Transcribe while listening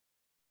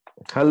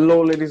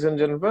Hello, ladies and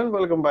gentlemen.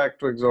 Welcome back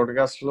to Exotic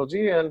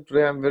Astrology. And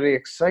today I'm very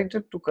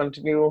excited to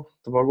continue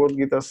the Bhagavad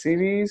Gita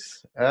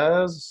series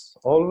as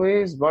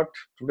always. But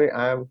today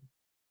I am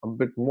a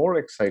bit more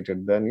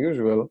excited than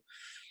usual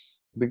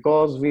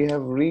because we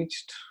have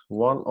reached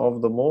one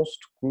of the most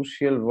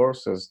crucial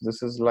verses.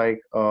 This is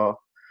like a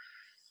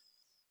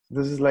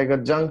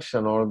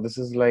junction, or this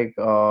is like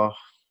a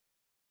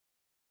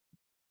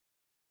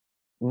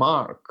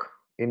mark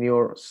in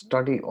your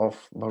study of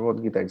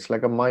Bhagavad Gita. It's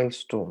like a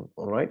milestone,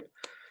 all right?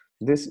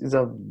 This is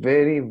a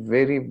very,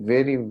 very,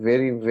 very,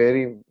 very,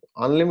 very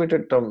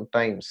unlimited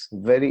times,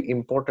 very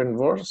important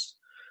verse,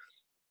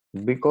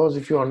 because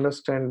if you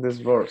understand this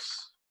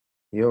verse,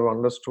 you have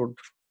understood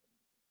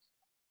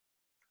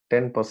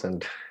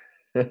 10%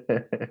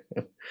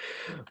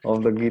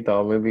 of the Gita,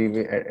 or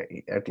maybe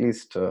at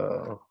least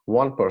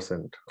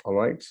 1%. All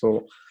right.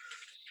 So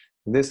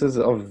this is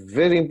a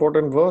very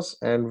important verse,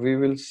 and we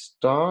will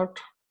start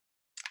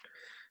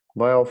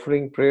by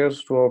offering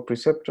prayers to our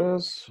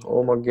preceptors.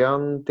 Om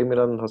Agyan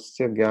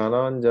Timirandhasya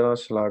Jnananjana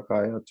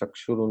Shalakaya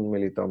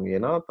Chakshurunmilitam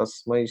Yena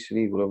Tasmai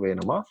Shri Gurave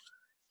Namah.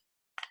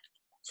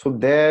 So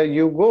there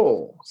you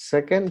go.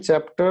 Second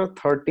chapter,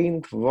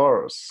 13th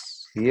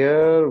verse.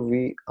 Here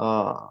we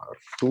are,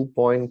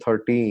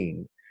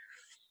 2.13.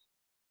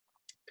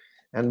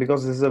 And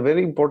because this is a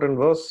very important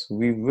verse,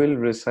 we will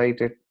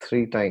recite it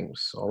 3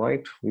 times. All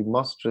right. We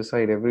must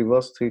recite every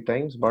verse 3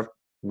 times, but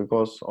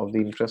because of the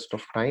interest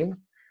of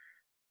time,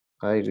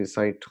 I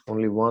recite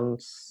only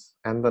once,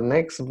 and the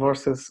next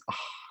verse is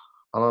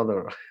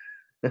another.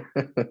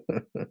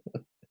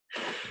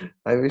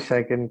 I wish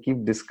I can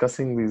keep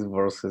discussing these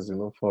verses,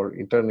 for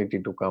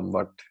eternity to come,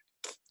 but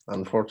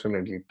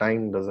unfortunately,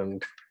 time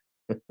doesn't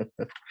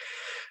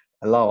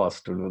allow us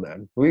to do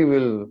that. We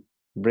will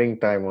bring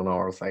time on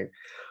our side.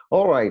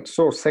 All right,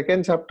 so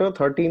second chapter,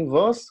 13th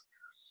verse.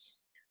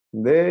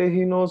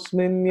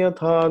 Dehinosmin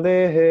yatha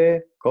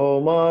dehe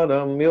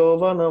kaumaram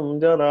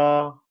yovanam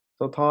jara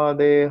तथा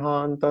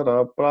देहांतर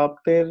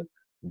प्राप्तिर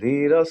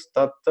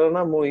धीरस्तत्र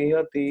न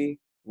मुह्यति.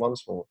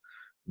 Once more.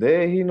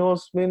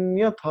 देहिनोऽस्मिन्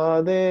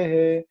यथा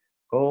देहे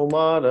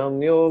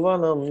कौमारं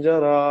यौवनं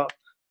जरा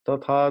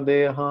तथा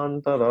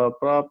देहांतर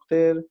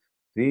प्राप्तिर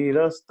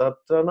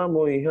धीरस्तत्र न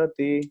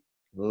मुह्यति.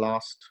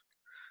 Last.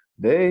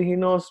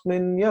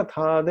 देहिनोऽस्मिन्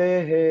यथा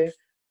देहे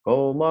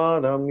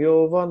कौमारं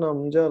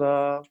यौवनं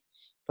जरा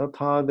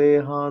तथा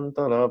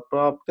देहांतर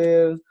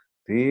प्राप्तिर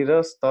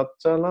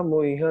धीरस्तत्र न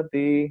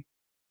मुह्यति.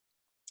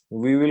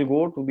 We will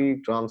go to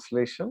the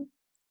translation.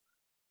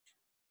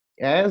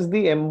 As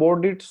the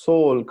embodied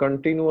soul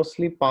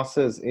continuously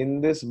passes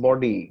in this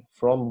body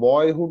from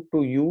boyhood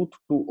to youth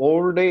to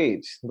old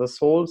age, the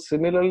soul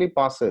similarly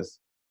passes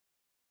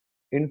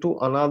into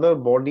another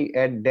body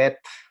at death.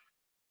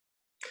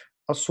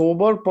 A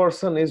sober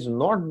person is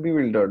not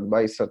bewildered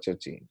by such a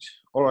change.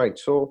 All right,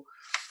 so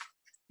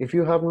if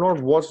you have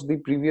not watched the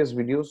previous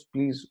videos,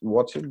 please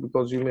watch it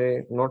because you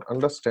may not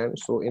understand.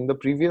 So in the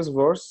previous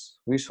verse,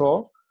 we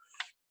saw,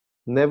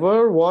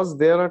 never was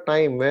there a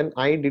time when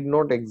I did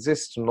not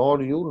exist,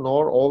 nor you,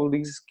 nor all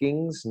these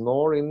kings,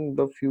 nor in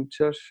the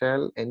future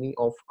shall any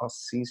of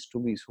us cease to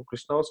be. So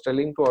Krishna was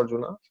telling to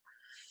Arjuna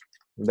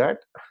that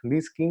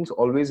these kings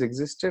always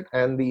existed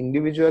and the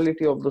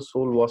individuality of the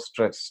soul was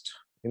stressed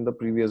in the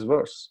previous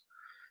verse.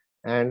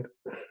 And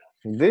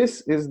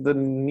this is the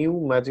new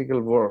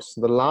magical verse.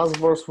 The last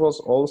verse was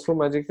also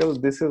magical.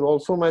 This is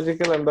also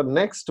magical. And the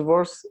next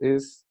verse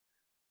is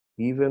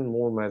even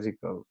more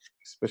magical,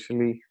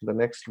 especially the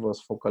next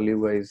verse for Kali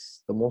Yuga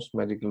is the most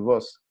magical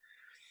verse.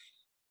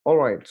 All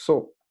right,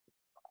 so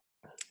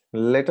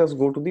let us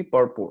go to the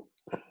purport.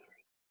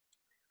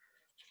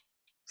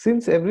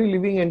 Since every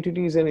living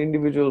entity is an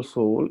individual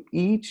soul,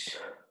 each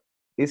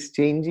is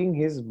changing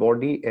his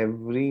body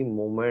every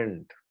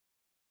moment,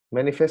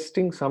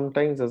 manifesting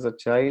sometimes as a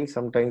child,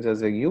 sometimes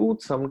as a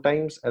youth,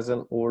 sometimes as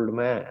an old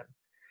man.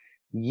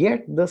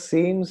 Yet the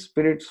same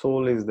spirit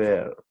soul is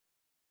there,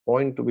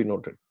 point to be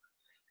noted,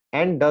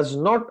 and does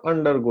not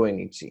undergo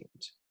any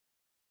change.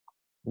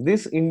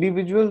 This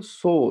individual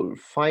soul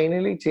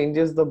finally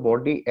changes the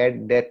body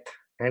at death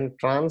and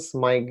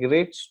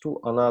transmigrates to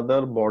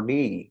another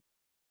body.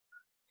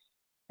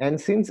 And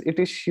since it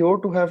is sure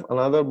to have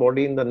another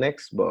body in the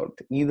next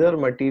birth, either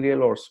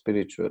material or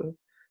spiritual,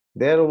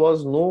 there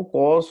was no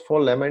cause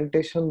for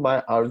lamentation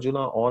by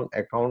Arjuna on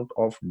account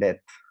of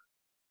death,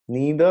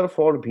 neither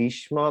for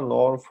Bhishma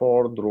nor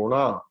for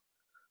Drona,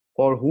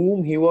 for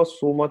whom he was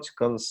so much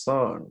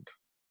concerned.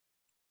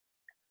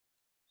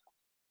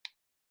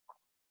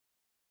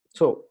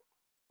 So,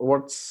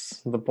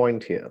 what's the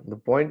point here? The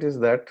point is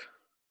that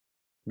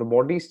the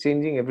body is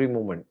changing every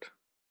moment,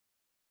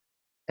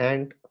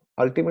 and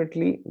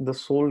ultimately the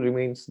soul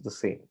remains the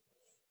same.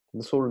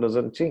 The soul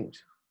doesn't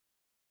change.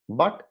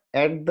 But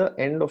at the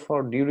end of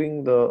our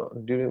during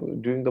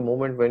the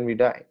moment when we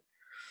die,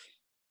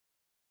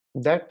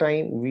 that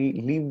time we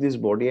leave this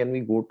body and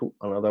we go to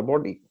another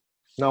body.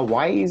 Now,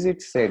 why is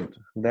it said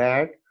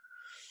that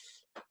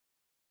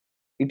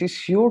it is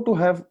sure to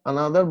have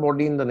another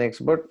body in the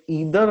next, but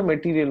either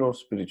material or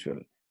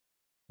spiritual?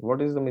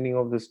 What is the meaning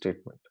of this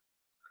statement?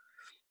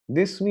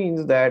 This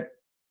means that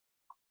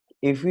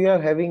if we are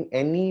having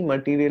any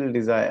material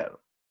desire,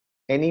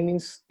 any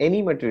means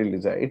any material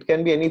desire, it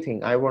can be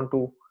anything. I want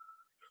to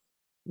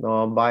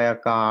buy a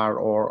car,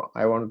 or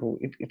I want to,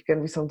 it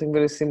can be something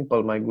very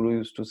simple. My guru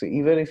used to say,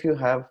 even if you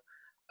have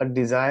a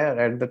desire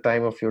at the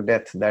time of your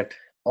death that,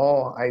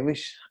 oh, I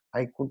wish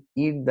I could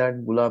eat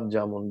that gulab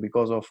jamun,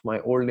 because of my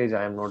old age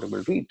I am not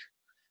able to eat.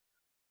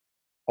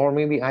 Or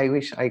maybe I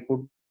wish I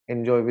could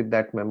enjoy with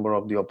that member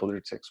of the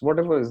opposite sex,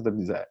 whatever is the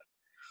desire.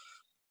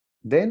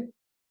 Then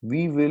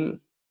we will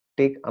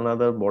take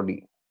another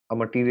body, a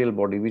material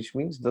body, which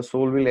means the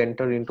soul will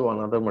enter into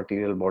another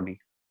material body.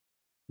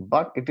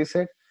 But it is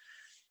said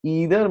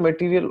either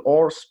material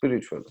or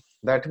spiritual.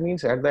 That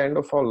means at the end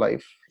of our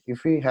life,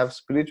 if we have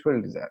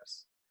spiritual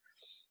desires,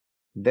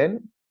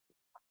 then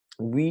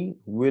we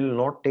will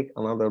not take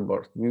another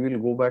birth. We will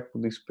go back to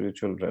the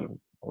spiritual realm,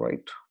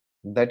 right?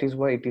 That is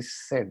why it is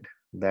said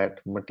that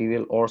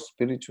material or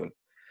spiritual.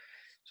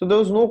 So there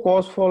was no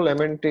cause for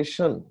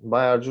lamentation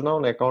by Arjuna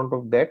on account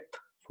of death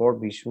for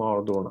Bhishma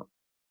or Drona.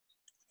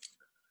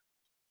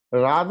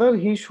 Rather,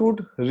 he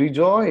should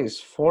rejoice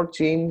for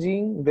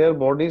changing their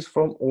bodies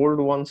from old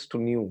ones to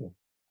new,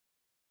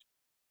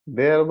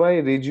 thereby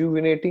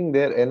rejuvenating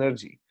their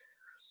energy.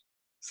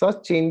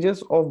 Such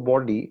changes of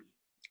body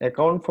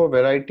account for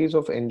varieties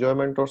of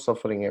enjoyment or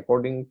suffering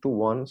according to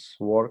one's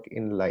work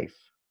in life.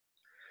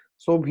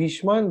 So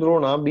Bhishma and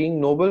Drona,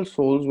 being noble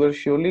souls, were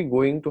surely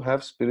going to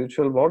have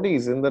spiritual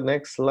bodies in the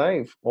next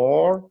life,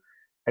 or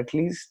at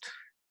least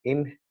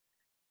in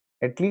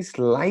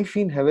life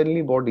in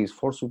heavenly bodies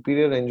for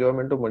superior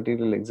enjoyment of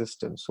material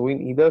existence. So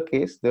in either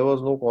case, there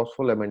was no cause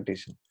for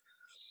lamentation.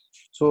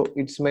 So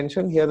it's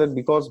mentioned here that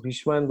because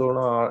Bhishma and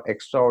Drona are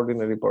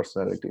extraordinary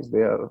personalities,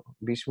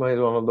 Bhishma is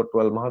one of the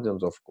 12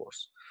 Mahajans, of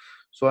course.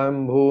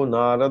 Swambhu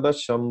Narada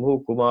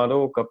Shambhu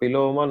Kumaro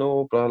Kapilo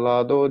Manu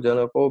Prahlado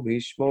Janako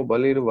Bhishmo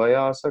Balir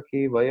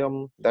Vayasaki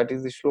Vayam. That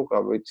is the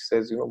shloka which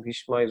says,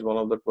 Bhishma is one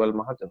of the 12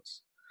 Mahajans.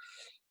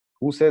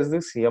 Who says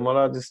this?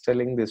 Yamaraj is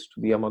telling this to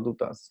the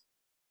Yamadutas.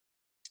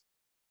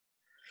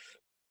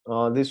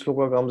 This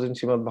shloka comes in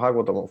Srimad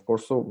Bhagavatam, of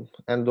course. So,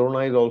 and Drona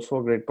is also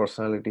a great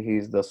personality. He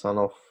is the son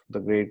of the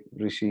great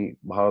Rishi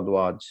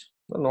Bharadwaj.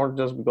 Not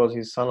just because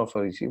he's son of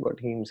a Rishi, but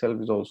he himself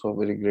is also a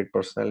very great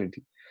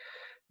personality.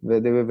 Where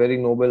they were very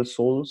noble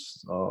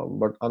souls,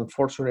 but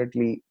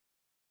unfortunately,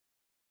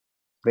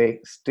 they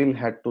still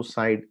had to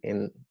side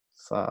in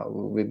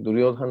with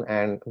Duryodhan,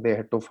 and they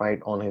had to fight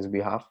on his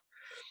behalf.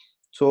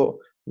 So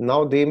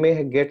now they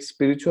may get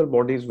spiritual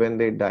bodies when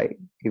they die,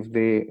 if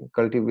they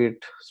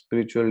cultivate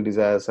spiritual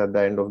desires at the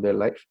end of their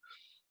life,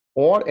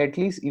 or at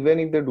least even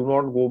if they do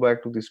not go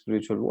back to the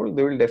spiritual world,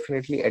 they will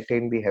definitely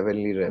attain the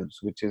heavenly realms,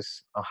 which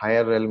is a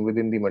higher realm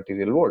within the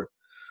material world,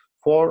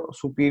 for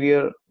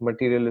superior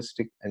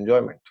materialistic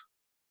enjoyment.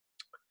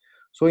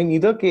 So in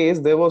either case,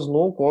 there was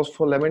no cause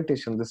for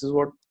lamentation. This is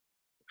what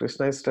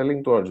Krishna is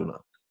telling to Arjuna.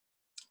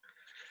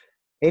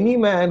 Any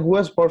man who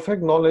has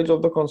perfect knowledge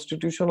of the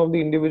constitution of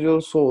the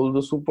individual soul,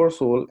 the super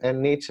soul,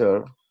 and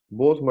nature,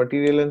 both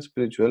material and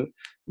spiritual,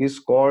 is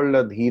called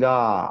a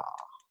dhira,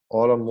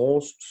 or a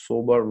most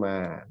sober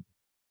man.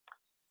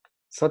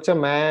 Such a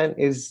man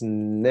is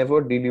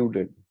never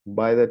deluded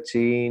by the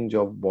change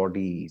of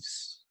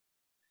bodies.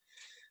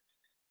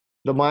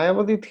 The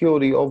Mayavadi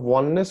theory of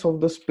oneness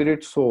of the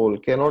spirit soul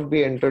cannot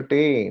be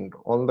entertained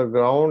on the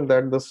ground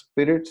that the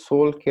spirit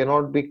soul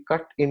cannot be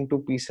cut into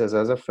pieces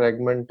as a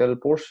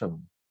fragmental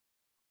portion.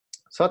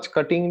 Such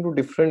cutting into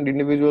different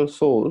individual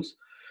souls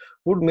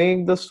would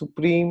make the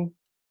supreme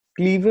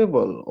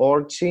cleavable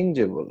or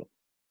changeable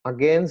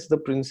against the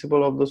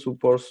principle of the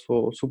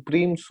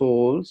supreme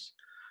souls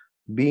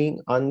being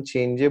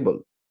unchangeable.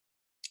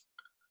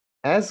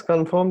 As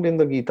confirmed in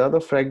the Gita, the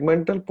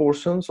fragmental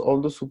portions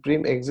of the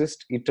Supreme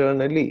exist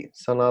eternally,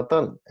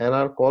 Sanatan, and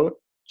are called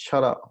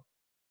Kshara.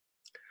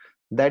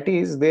 That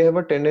is, they have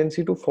a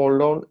tendency to fall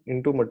down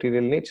into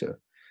material nature.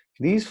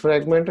 These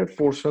fragmented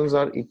portions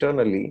are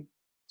eternally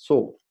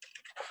so.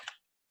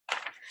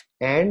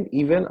 And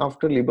even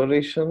after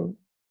liberation,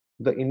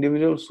 the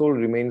individual soul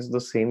remains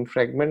the same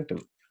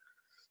fragmental.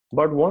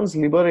 But once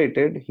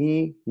liberated,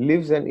 he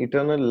lives an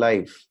eternal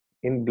life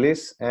in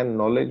bliss and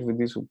knowledge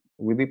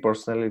with the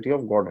personality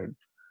of Godhead.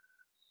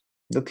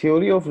 The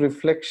theory of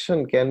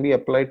reflection can be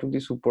applied to the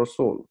super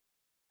soul.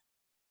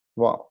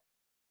 Wow.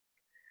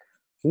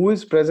 Who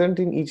is present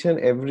in each and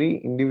every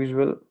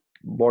individual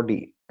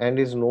body and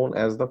is known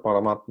as the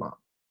Paramatma.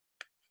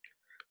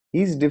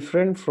 He is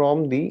different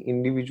from the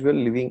individual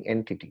living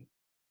entity.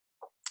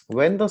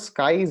 When the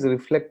sky is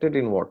reflected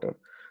in water,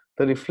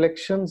 the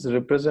reflections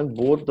represent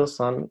both the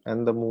sun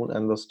and the moon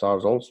and the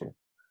stars also.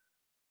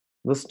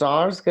 The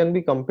stars can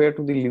be compared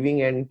to the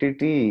living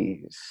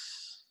entities,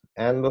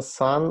 and the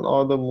sun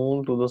or the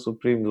moon to the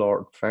Supreme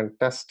Lord.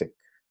 Fantastic.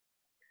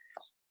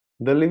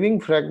 The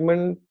living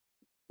fragment,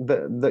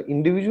 the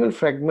individual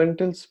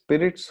fragmental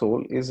spirit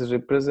soul is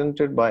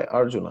represented by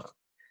Arjuna,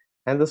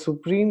 and the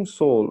Supreme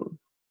Soul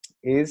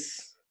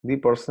is the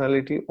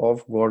personality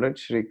of Godhead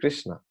Sri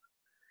Krishna.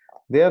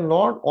 They are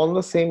not on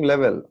the same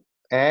level,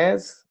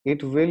 as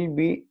it will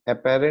be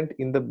apparent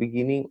in the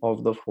beginning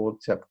of the fourth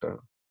chapter.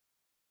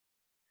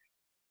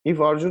 If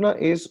Arjuna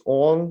is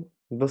on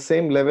the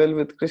same level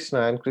with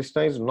Krishna and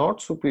Krishna is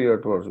not superior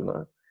to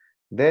Arjuna,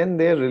 then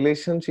their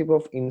relationship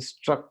of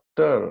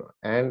instructor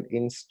and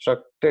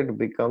instructed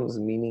becomes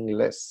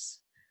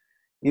meaningless.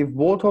 If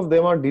both of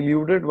them are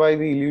deluded by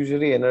the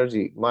illusory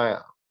energy, Maya,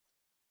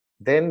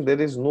 then there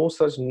is no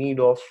such need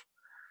of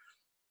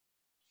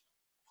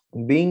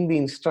being the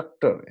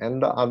instructor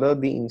and the other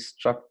the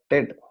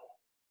instructed.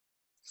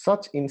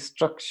 Such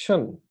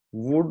instruction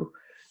would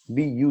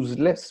be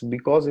useless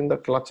because in the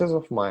clutches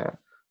of Maya,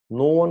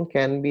 no one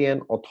can be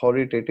an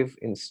authoritative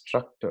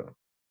instructor.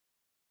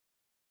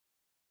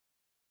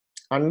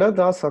 Under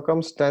the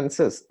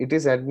circumstances, it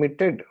is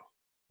admitted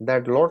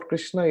that Lord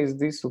Krishna is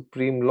the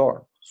Supreme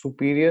Lord,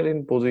 superior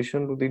in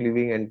position to the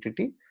living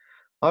entity,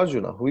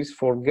 Arjuna, who is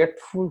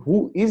forgetful,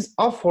 who is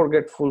a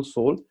forgetful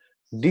soul,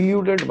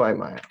 deluded by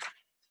Maya.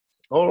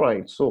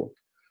 Alright, so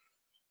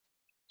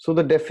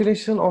the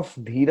definition of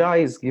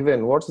dhira is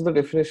given. What's the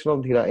definition of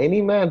dhira?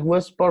 Any man who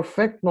has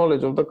perfect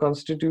knowledge of the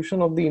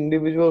constitution of the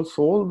individual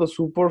soul, the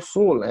super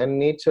soul, and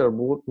nature,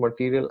 both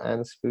material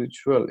and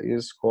spiritual,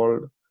 is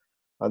called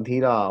a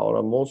dhira, or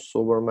a most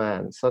sober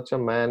man. Such a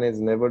man is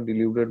never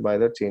deluded by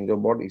the change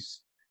of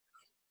bodies.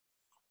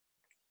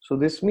 So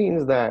this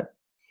means that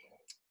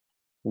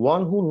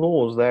one who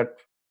knows that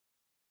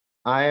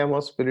I am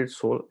a spirit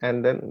soul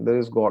and then there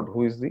is God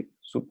who is the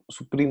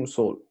supreme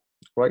soul,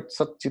 right?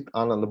 Satchit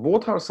Ananda.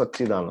 Both are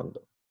Satchit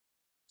Ananda.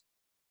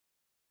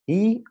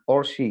 He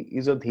or she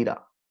is a dhira.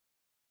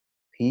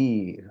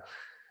 He.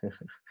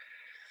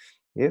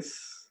 Yes,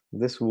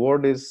 this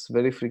word is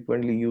very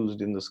frequently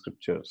used in the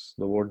scriptures,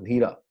 the word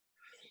dhira.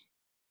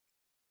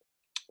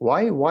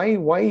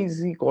 Why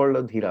is he called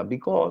a dhira?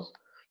 Because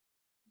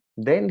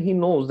then he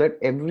knows that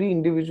every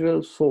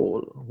individual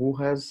soul who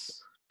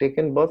has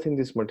taken birth in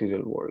this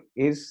material world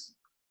is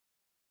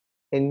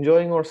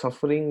enjoying or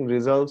suffering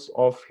results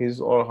of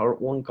his or her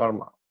own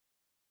karma.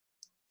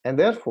 And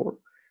therefore,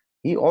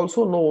 he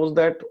also knows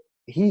that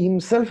he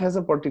himself has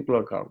a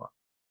particular karma.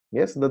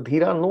 Yes, the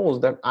dhira knows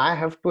that I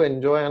have to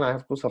enjoy and I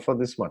have to suffer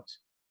this much.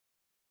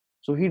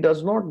 So he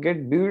does not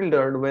get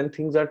bewildered when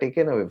things are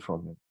taken away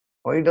from him,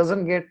 or he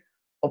doesn't get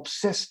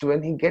obsessed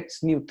when he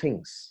gets new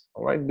things.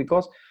 All right,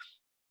 because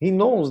he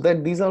knows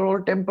that these are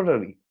all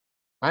temporary.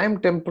 I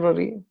am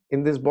temporary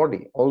in this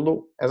body,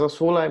 although as a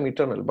soul I am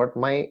eternal, but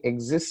my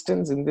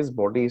existence in this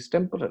body is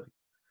temporary.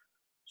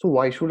 So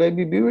why should I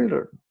be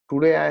bewildered?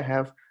 Today I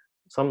have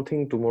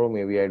something, tomorrow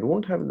maybe I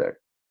don't have that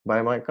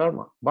by my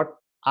karma. But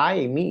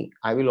I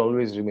will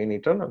always remain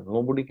eternal.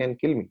 Nobody can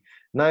kill me.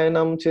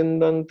 Nayanam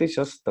chindanti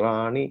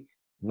shastrani,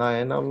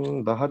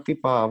 nayanam dahati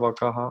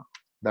pavakaha.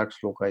 That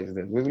sloka is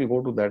there. We will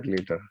go to that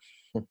later.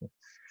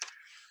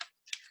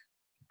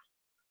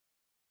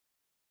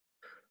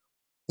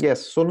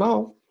 Yes, so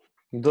now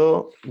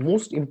the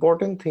most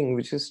important thing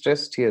which is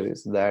stressed here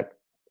is that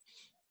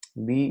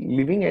the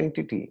living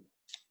entity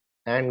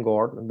and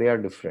God, they are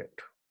different.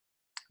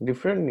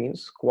 Different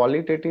means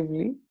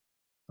qualitatively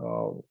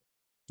uh,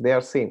 they are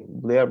same.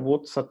 They are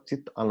both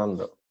Satchit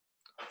Ananda,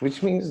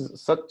 which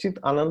means Satchit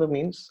Ananda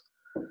means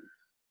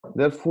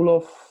they are full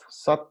of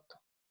Sat,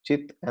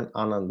 Chit, and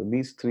Ananda.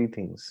 These three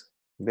things.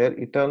 They are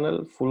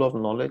eternal, full of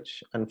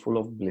knowledge, and full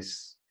of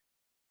bliss.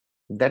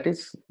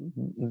 That's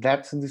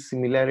the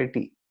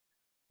similarity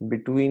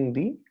between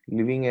the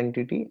living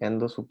entity and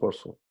the super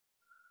soul.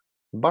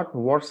 But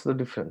what's the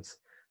difference?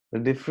 The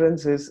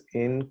difference is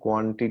in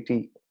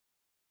quantity.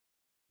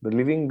 The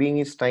living being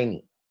is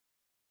tiny.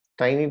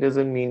 Tiny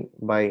doesn't mean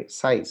by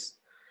size.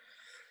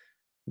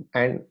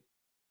 And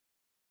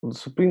the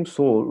Supreme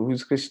Soul, who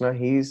is Krishna,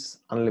 he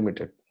is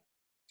unlimited.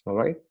 All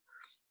right.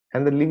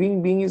 And the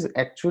living being is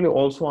actually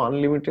also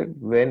unlimited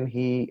when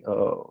he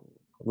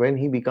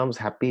becomes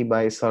happy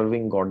by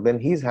serving God. Then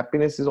his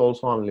happiness is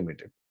also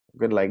unlimited.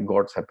 Okay, like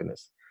God's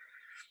happiness.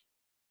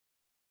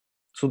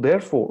 So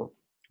therefore,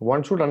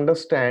 one should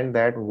understand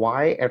that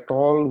why at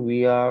all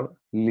we are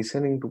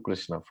listening to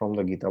Krishna from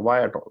the Gita.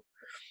 Why at all?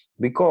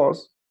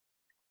 Because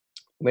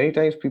many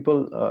times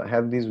people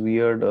have these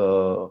weird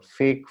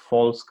fake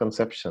false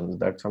conceptions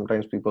that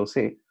sometimes people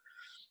say,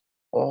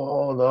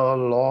 oh,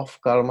 the law of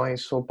karma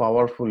is so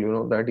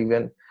powerful, that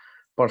even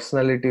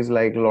personalities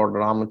like Lord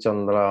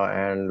Ramachandra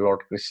and Lord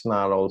Krishna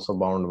are also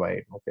bound by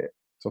it. Okay,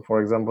 so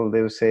for example,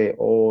 they will say,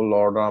 oh,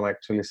 Lord Ram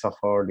actually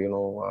suffered,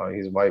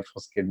 his wife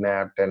was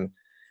kidnapped and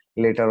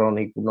later on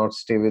he could not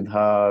stay with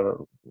her,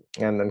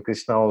 and then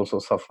Krishna also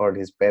suffered,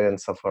 his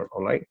parents suffered.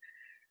 All right,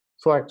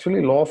 so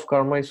actually law of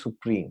karma is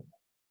supreme.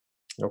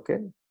 Okay,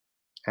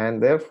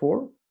 and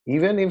therefore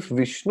even if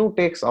Vishnu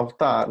takes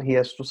avatar, he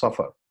has to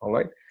suffer. All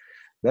right,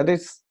 that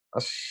is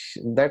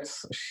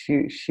that's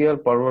sheer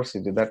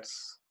perversity.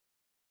 That's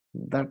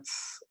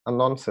a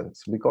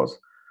nonsense, because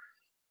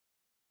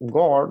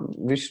God,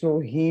 Vishnu,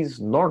 he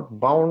is not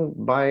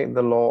bound by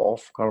the law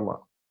of karma.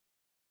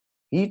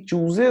 He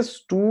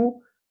chooses to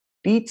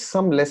teach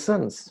some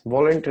lessons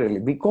voluntarily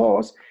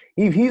because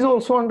If he's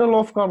also under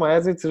law of karma,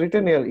 as it's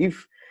written here,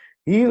 if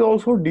he is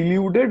also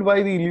deluded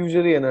by the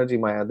illusory energy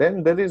Maya,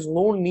 then there is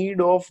no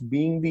need of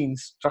being the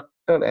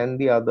instructor and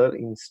the other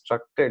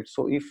instructed.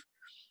 So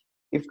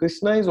if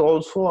Krishna is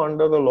also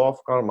under the law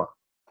of karma,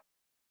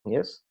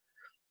 yes,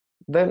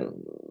 then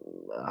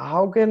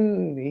how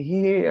can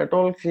he at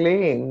all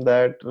claim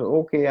that,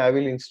 okay, I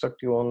will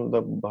instruct you on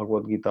the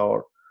Bhagavad Gita,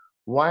 or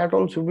why at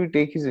all should we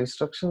take his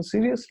instructions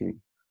seriously?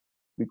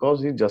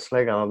 Because he's just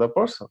like another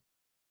person.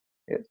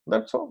 Yes,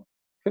 that's all.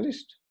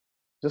 Finished.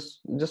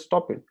 Just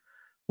stop it.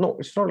 No,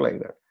 it's not like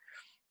that.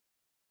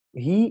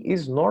 He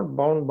is not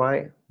bound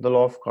by the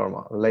law of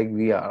karma like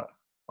we are.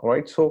 All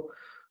right. So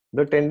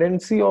the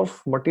tendency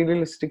of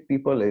materialistic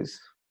people is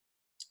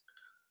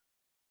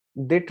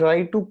they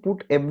try to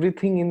put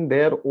everything in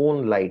their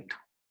own light.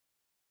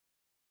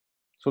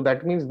 So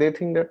that means they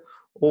think that,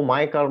 oh,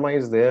 my karma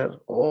is there.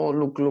 Oh,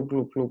 look.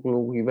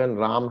 Even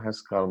Ram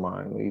has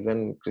karma.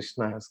 Even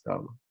Krishna has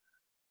karma.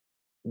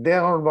 They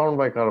are not bound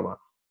by karma.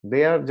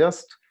 They are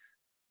just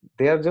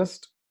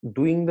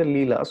doing the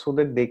lila so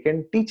that they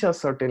can teach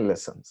us certain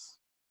lessons.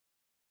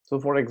 So,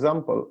 for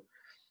example,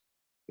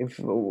 if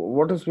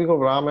what to speak of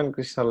Ram and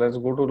Krishna, let's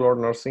go to Lord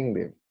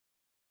Narsinghdev.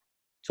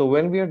 So,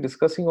 when we are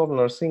discussing of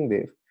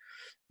Narsinghdev,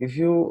 if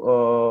you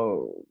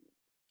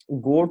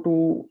go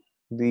to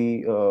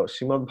the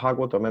Srimad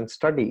Bhagavatam and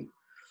study,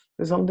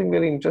 there's something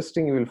very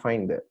interesting you will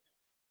find there.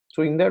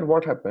 So, in that,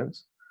 what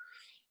happens?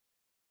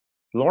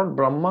 Lord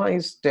Brahma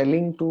is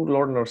telling to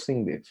Lord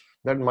Narsinghdev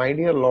that, my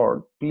dear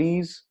Lord,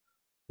 please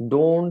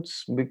don't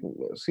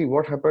see.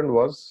 What happened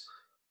was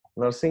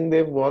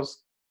Narsinghdev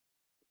was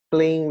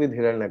playing with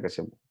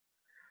Hiranyakashipu.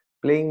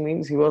 Playing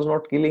means he was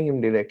not killing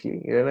him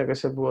directly.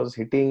 Hiranyakashipu was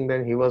hitting,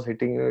 then he was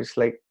hitting. It's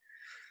like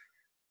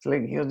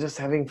he was just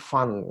having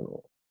fun.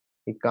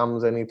 He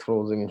comes and he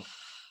throws him.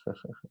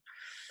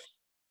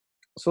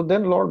 So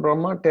then Lord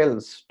Brahma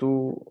tells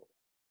to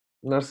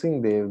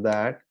Narsinghdev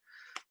that,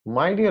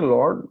 my dear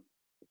Lord,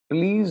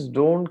 please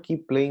don't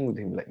keep playing with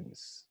him like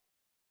this.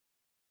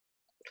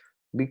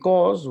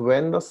 Because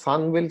when the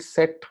sun will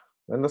set,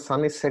 when the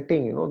sun is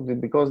setting,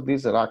 because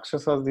these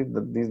Rakshasas,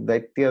 these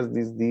Daityas,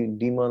 the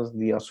demons,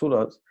 the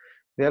Asuras,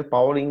 their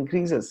power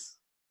increases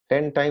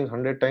 10 times,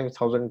 100 times,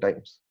 1,000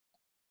 times.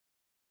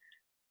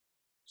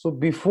 So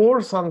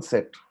before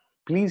sunset,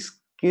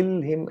 please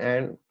kill him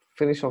and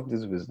finish off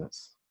this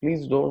business.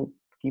 Please don't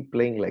keep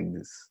playing like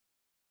this.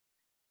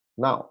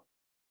 Now,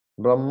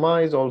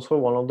 Brahma is also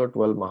one of the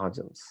 12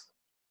 Mahajans.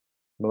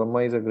 Brahma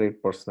is a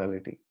great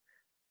personality.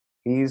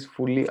 He is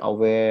fully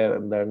aware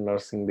that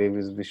Narsinghdev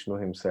is Vishnu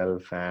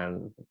himself,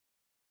 and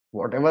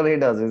whatever he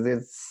does, is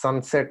it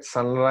sunset,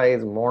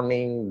 sunrise,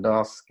 morning,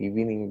 dusk,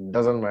 evening,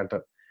 doesn't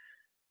matter.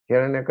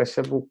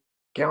 Hiranyakashipu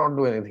cannot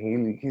do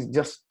anything. He's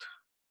just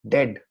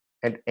dead.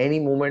 At any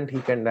moment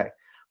he can die.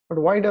 But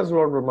why does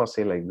Lord Brahma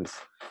say like this?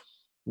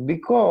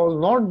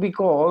 Not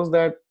because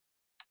that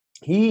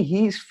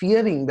he is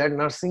fearing that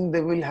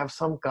Narsinghdev will have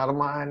some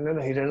karma and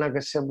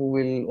Hiranyakashipu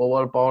will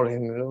overpower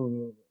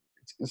him.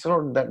 It's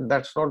not that.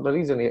 That's not the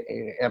reason.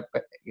 It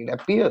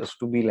appears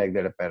to be like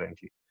that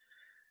apparently.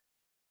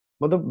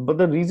 But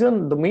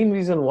the main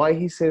reason why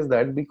he says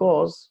that,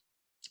 because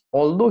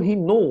although he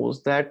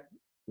knows that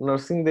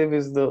Narsinghdev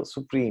is the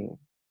supreme,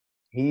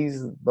 he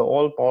is the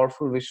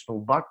all-powerful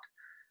Vishnu, but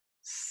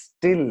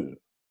still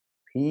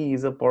he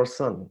is a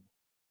person,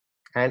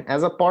 and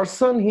as a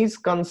person he is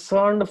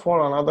concerned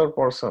for another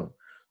person.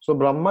 So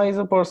Brahma is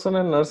a person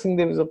and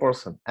Narsinghdev is a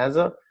person. As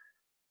a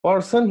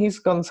person he is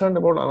concerned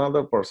about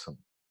another person.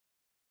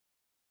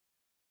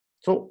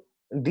 So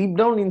deep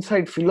down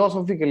inside,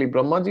 philosophically,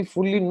 Brahmaji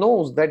fully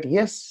knows that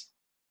yes,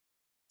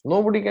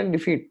 nobody can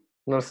defeat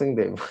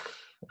Narsinghdev.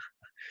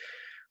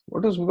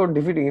 What is because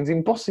defeating? It's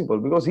impossible,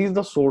 because he is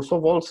the source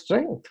of all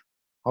strength.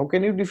 How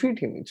can you defeat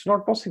him? It's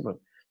not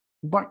possible.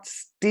 But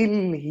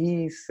still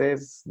he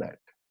says that,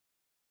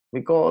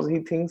 because he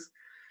thinks,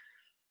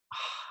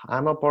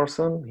 I'm a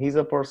person, he's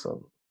a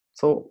person.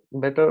 So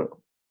better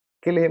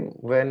kill him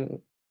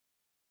when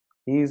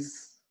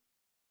he's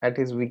at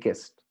his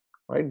weakest,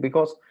 right?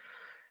 Because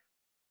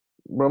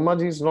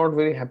Brahmaji is not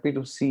very happy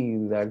to see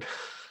that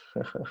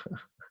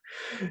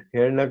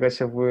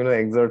Hiranyakashipu,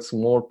 exerts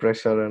more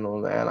pressure and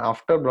all that. And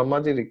after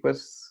Brahmaji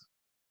requests,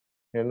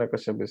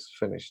 Hiranyakashipu is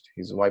finished.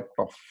 He's wiped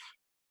off.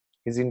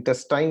 His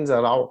intestines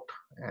are out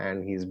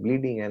and he's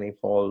bleeding and he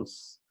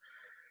falls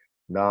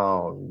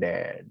down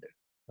dead.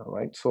 All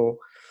right. So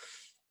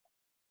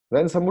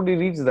when somebody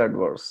reads that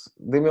verse,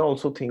 they may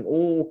also think,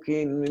 oh,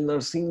 okay,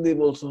 Narsinghdev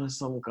also has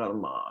some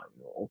karma.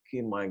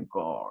 Okay, my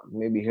God,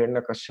 maybe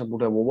Hiranyakashipu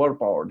would have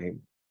overpowered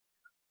him.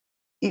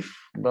 If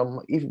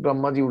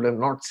Brahmaji would have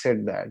not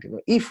said that,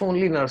 if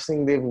only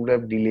Narsinghdev would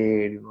have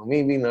delayed,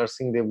 maybe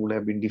Narsinghdev would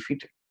have been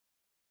defeated.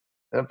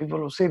 There are people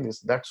who say this.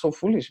 That's so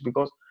foolish,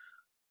 because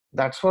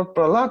that's what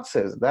Prahlad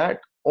says, that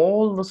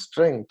all the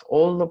strength,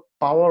 all the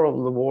power of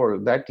the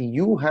world that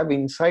you have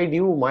inside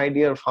you, my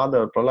dear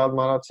father, Prahlad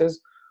Maharaj says,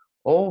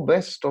 oh,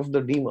 best of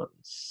the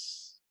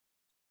demons.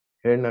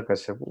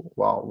 Hiranyakashipu,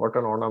 wow, what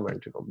an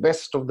ornament,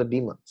 best of the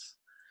demons.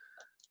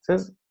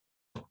 Says,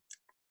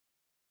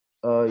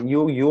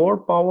 your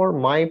power,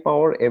 my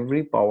power,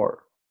 every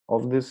power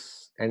of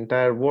this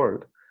entire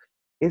world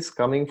is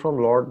coming from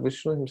Lord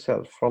Vishnu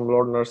himself, from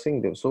Lord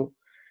Narsinghdev. So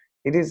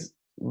it is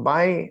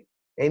by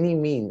any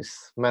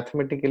means,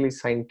 mathematically,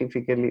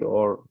 scientifically,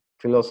 or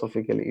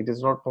philosophically, it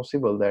is not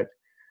possible that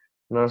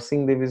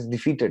Narsinghdev is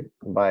defeated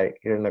by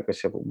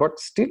Hiranyakashipu. But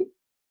still,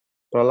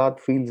 Prahlad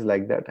feels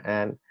like that,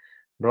 and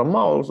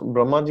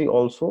Brahmaji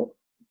also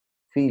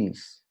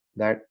feels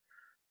that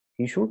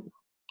he should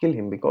kill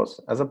him because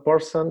as a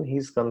person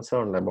he's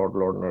concerned about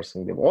Lord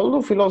Narsinghdev,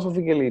 although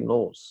philosophically he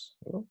knows,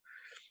 you know.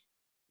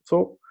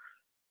 So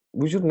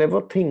we should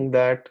never think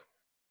that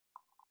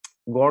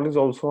God is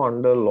also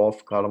under law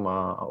of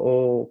karma.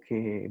 Oh,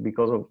 okay,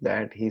 because of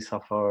that he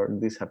suffered,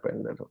 this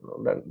happened,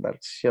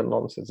 that's sheer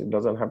nonsense. It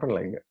doesn't happen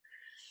like that.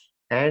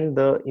 And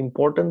the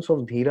importance of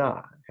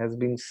dhira has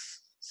been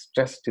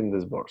stressed in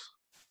this verse.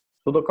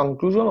 So the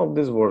conclusion of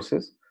this verse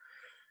is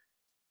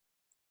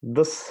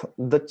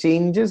the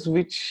changes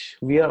which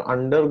we are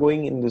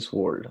undergoing in this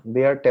world,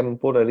 they are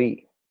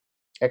temporary.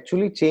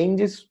 Actually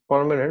change is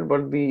permanent,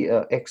 but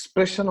the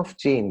expression of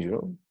change, you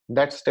know,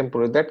 that's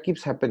temporary, that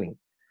keeps happening.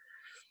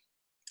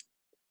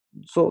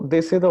 So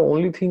they say the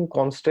only thing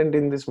constant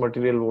in this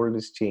material world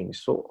is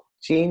change. So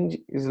change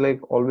is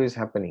like always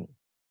happening,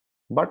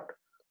 but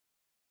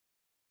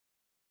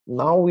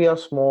now we are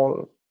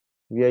small,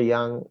 we are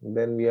young,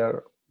 then we are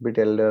a bit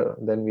elder,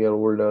 then we are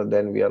older,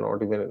 then we are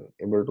not even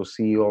able to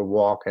see or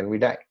walk, and we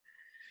die.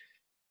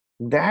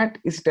 That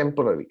is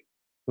temporary.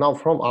 Now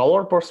from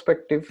our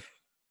perspective,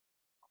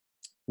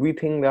 we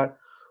think that,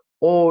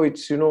 oh,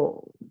 it's, you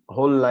know,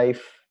 whole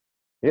life.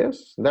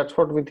 Yes, that's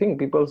what we think.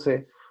 People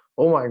say,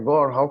 oh my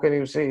god, how can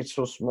you say it's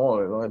so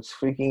small, you know, it's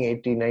freaking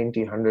 80,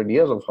 90, 100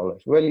 years of our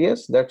life. Well,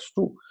 yes, that's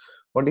true,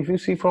 but if you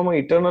see from an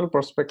eternal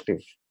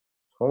perspective,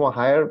 from a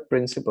higher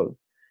principle,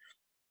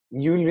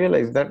 you will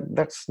realize that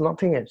that's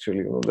nothing actually,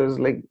 you know. There's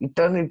like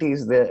eternity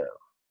is there,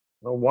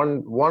 you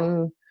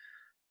know,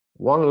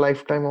 one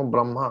lifetime of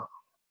Brahma,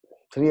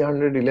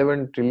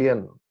 311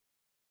 trillion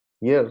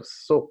years.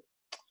 So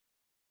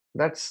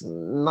that's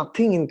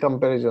nothing in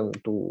comparison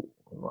to,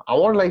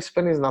 our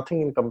lifespan is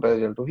nothing in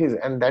comparison to his,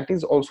 and that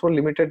is also a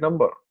limited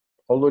number,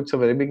 although it's a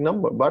very big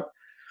number. But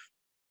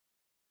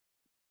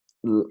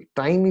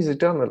time is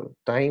eternal.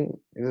 Time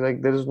is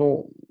like, there is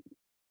no,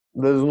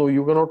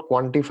 you cannot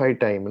quantify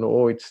time, you know,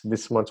 oh, it's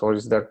this much or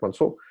it's that much.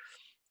 So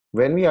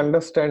when we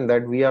understand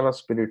that we are a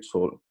spirit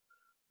soul,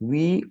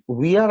 we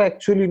are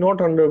actually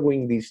not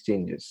undergoing these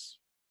changes.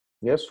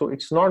 Yes, so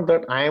it's not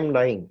that I am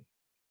dying,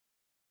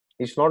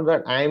 it's not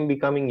that I am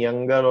becoming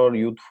younger or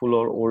youthful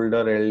or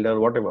older, elder,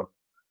 whatever.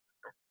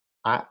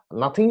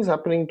 Nothing is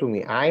happening to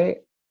me. I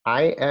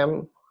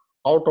am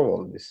out of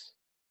all this.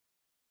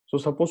 So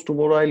suppose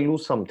tomorrow I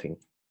lose something.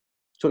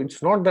 So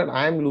it's not that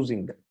I am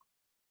losing that.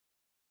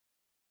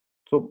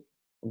 So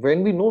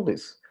when we know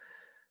this,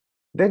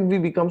 then we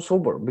become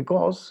sober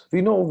because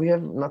we know we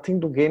have nothing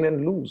to gain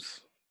and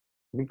lose,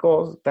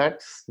 because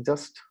that's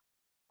just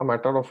a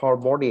matter of our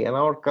body and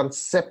our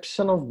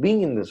conception of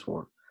being in this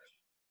world.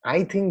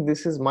 I think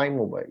this is my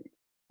mobile.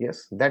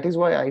 Yes, that is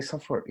why I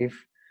suffer if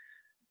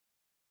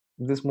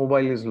this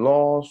mobile is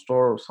lost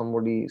or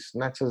somebody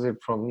snatches it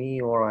from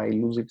me or I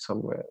lose it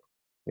somewhere.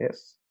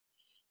 Yes,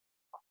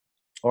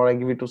 or I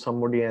give it to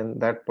somebody and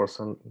that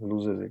person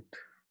loses it.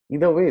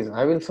 Either ways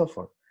I will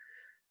suffer.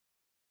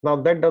 Now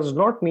that does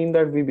not mean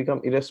that we become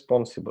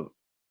irresponsible.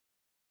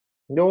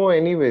 No,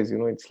 anyways, you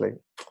know, it's like,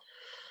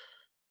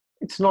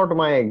 it's not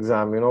my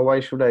exam, you know, why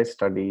should I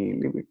study?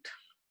 Leave it.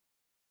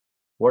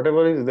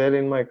 Whatever is there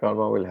in my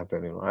karma will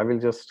happen, you know. I will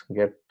just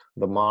get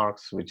the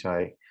marks which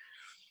I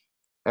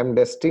am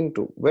destined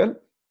to. Well,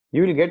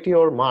 you will get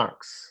your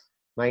marks,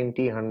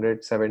 90,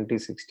 100, 70,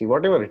 60,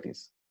 whatever it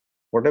is.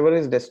 Whatever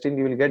is destined,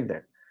 you will get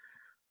that.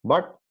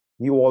 But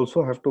you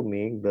also have to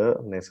make the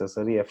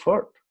necessary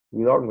effort.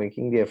 Without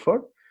making the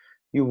effort,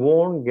 you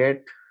won't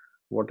get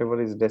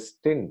whatever is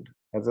destined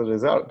as a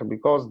result,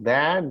 because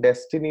that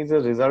destiny is a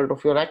result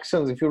of your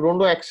actions. If you don't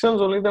do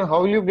actions only, then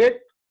how will you get?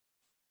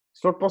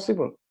 It's not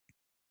possible.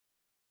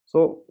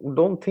 So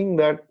don't think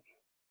that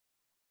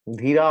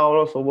dhira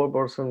or a sober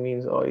person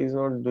means, oh, he's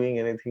not doing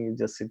anything, he's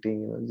just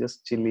sitting, you know,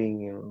 just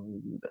chilling, you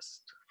know,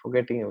 just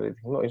forgetting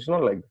everything. No, it's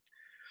not like that.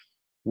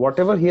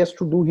 Whatever he has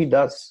to do, he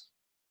does.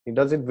 He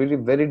does it very,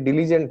 very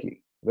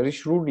diligently, very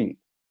shrewdly.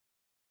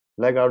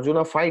 Like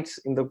Arjuna fights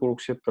in the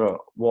Kurukshetra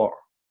war.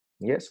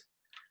 Yes.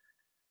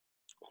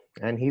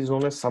 And he's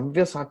known as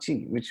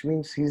Sabyasachi, which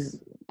means he's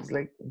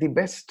like the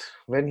best.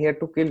 When he had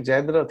to kill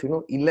Jayadratha, you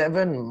know,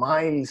 11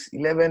 miles,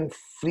 11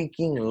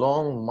 freaking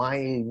long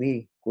mile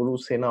the Kuru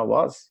Sena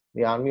was,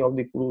 the army of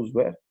the Kurus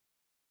were.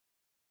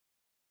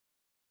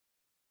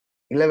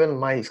 11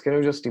 miles. Can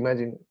you just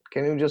imagine?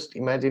 Can you just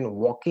imagine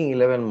walking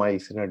 11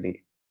 miles in a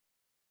day?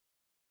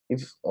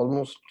 It's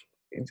almost,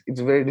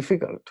 it's very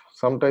difficult.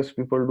 Sometimes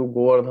people do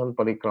Govardhan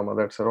Parikrama,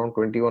 that's around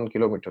 21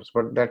 kilometers,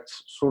 but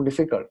that's so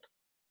difficult.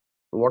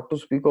 What to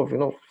speak of, you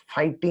know,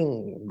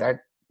 fighting that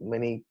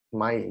many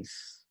miles.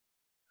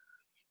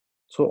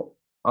 So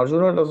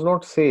Arjuna does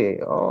not say,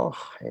 "Oh,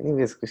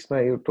 anyways,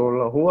 Krishna, you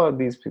told, who are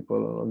these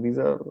people? These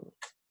are,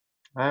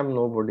 I am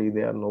nobody,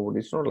 they are nobody."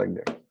 It's not like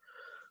that.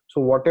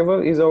 So,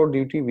 whatever is our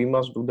duty, we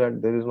must do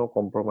that. There is no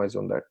compromise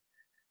on that.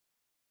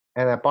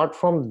 And apart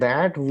from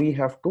that, we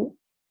have to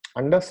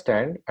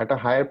understand at a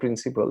higher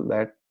principle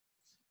that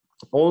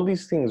all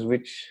these things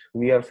which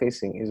we are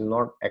facing is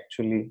not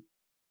actually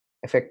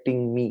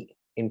affecting me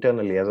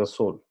internally as a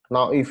soul.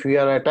 Now, if we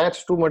are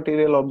attached to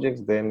material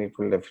objects, then it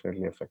will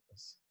definitely affect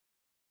us,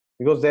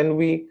 because then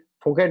we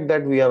forget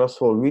that we are a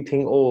soul. We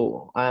think,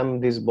 oh, I am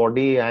this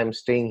body, I am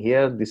staying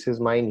here, this is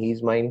mine,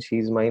 he's mine,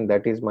 she's mine,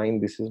 that is mine,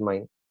 this is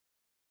mine.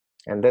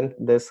 And then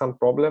there's some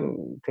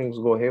problem, things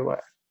go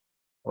haywire,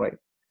 right?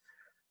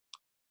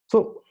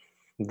 So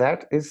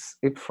that is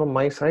it from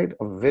my side.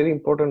 A very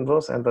important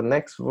verse, and the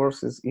next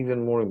verse is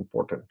even more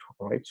important,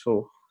 right?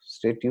 So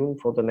stay tuned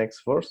for the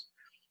next verse.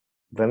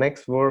 The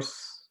next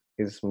verse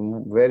is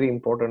very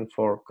important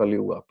for Kali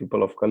Yuga,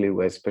 people of Kali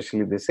Yuga,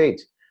 especially this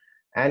age,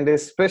 and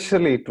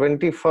especially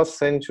 21st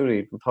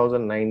century,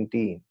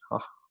 2019.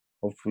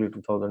 Hopefully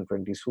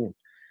 2020 soon.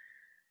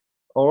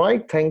 All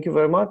right, thank you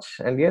very much.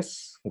 And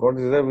yes, God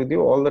is there with you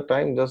all the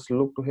time. Just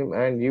look to Him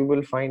and you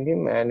will find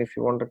Him. And if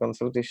you want a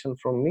consultation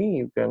from me,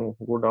 you can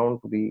go down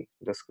to the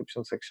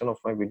description section of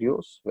my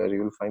videos where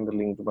you will find the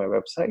link to my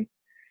website.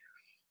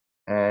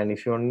 And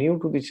if you are new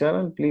to the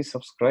channel, please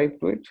subscribe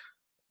to it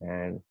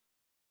and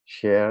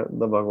share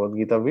the Bhagavad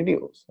Gita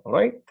videos. All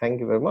right, thank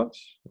you very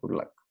much. Good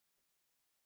luck.